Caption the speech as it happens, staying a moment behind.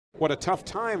what a tough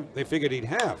time they figured he'd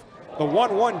have. The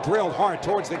 1-1 drilled hard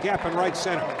towards the gap in right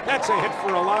center. That's a hit for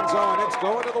Alonso, and it's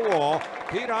going to the wall.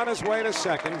 Pete on his way to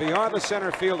second, beyond the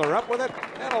center fielder up with it,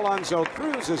 and Alonso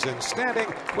cruises in standing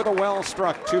with a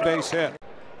well-struck two-base hit.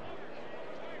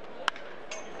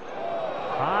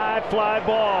 High fly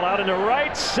ball out into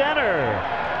right center,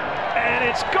 and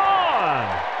it's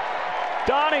gone!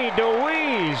 Donnie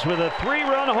DeWeese with a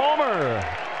 3-run homer.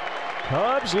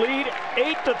 Cubs lead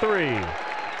 8-3.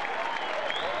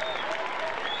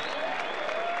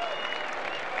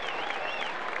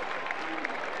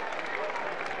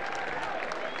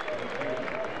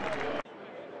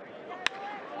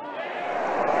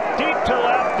 Deep to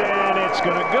left, and it's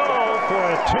going to go for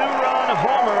a 2-run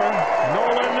homer.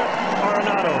 Nolan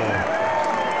Arenado.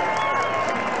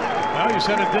 Well, you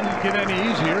said it didn't get any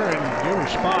easier, and you were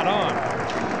spot on.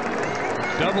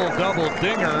 Double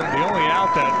dinger. The only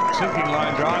out, that sinking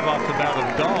line drive off the bat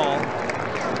of Dahl.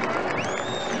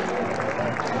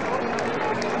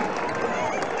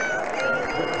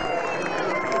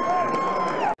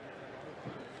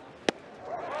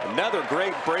 Another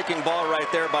great breaking ball right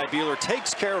there by Buehler.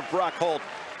 Takes care of Brock Holt,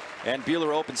 and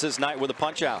Buehler opens his night with a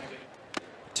punch out.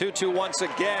 2-2 once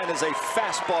again is a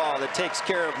fastball that takes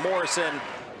care of Morrison.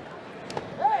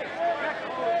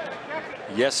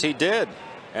 Yes, he did.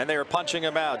 And they are punching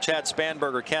him out. Chad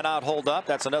Spanberger cannot hold up.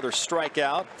 That's another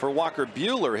strikeout for Walker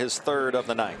Buehler, his third of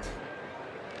the night.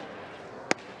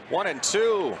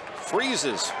 1-2.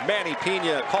 Freezes Manny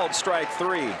Pena, called strike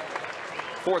 3.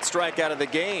 Fourth strikeout of the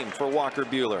game for Walker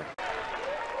Buehler.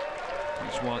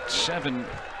 He's walked 7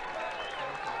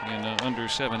 in under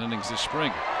 7 innings this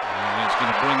spring. And he's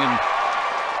going to bring in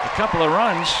a couple of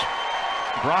runs.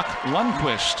 Brock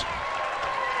Lundquist.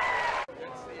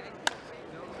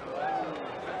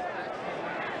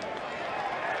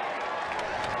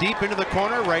 Deep into the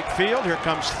corner, right field. Here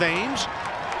comes Thames.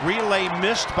 Relay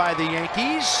missed by the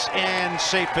Yankees, and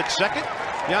safe at second.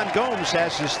 Yan Gomes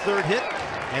has his third hit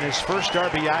and his first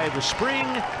RBI of the spring.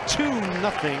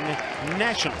 2-0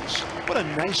 Nationals. What a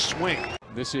nice swing.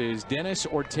 This is Dennis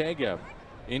Ortega.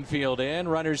 Infield in,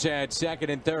 runners at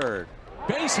second and third.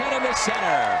 Base hit in the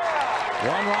center.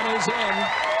 1 run is in.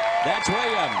 That's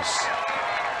Williams.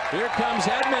 Here comes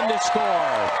Edman to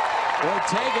score.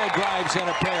 Ortega drives in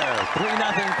a pair.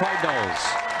 3-0 Cardinals.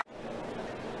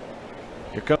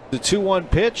 Here comes the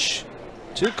 2-1 pitch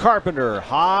to Carpenter.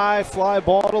 High fly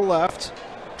ball to left.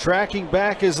 Tracking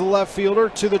back is the left fielder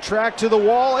to the track, to the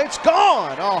wall. It's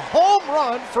gone! A home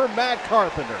run for Matt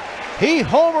Carpenter. He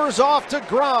homers off to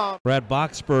ground. Brad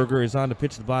Boxberger is on to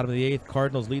pitch the bottom of the 8th.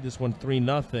 Cardinals lead this one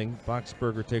 3-0.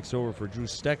 Boxberger takes over for Drew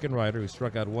Steckenrider, who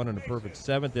struck out 1 in a perfect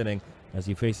 7th inning as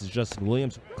he faces Justin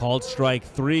Williams. Called strike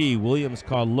 3. Williams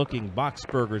called looking.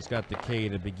 Boxberger's got the K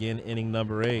to begin inning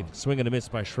number 8. Swing and a miss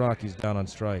by Schrock. He's down on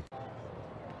strike.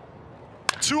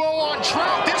 2-0 on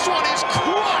Trout. This one is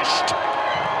crushed.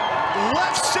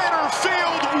 Left center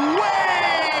field,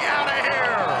 way out of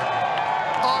here.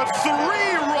 A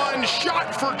 3-run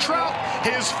shot for Trout,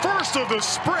 his first of the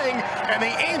spring, and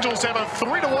the Angels have a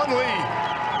 3-1 lead.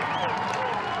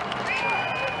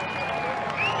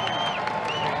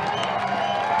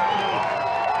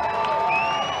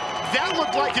 That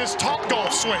looked like his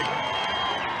Topgolf swing.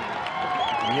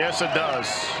 Yes, it does.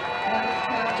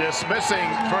 Just missing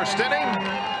first inning,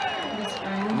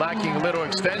 lacking a little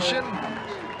extension.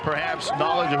 Perhaps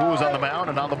knowledge of who was on the mound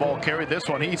and how the ball carried. This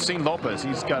one, he's seen Lopez.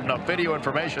 He's got enough video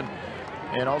information,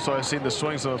 and also has seen the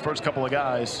swings of the first couple of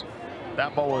guys.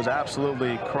 That ball was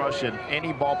absolutely crushed in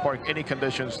any ballpark, any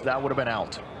conditions. That would have been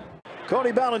out.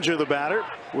 Cody Bellinger, the batter,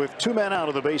 with 2 men out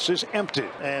of the bases empty.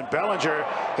 And Bellinger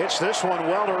hits this one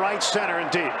well to right center and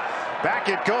deep. Back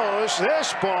it goes.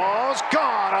 This ball's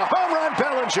gone. A home run,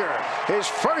 Bellinger. His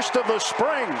first of the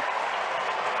spring.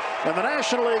 And the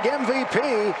National League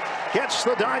MVP gets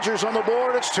the Dodgers on the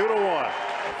board. It's 2-1.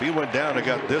 If he went down and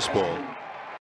got this ball,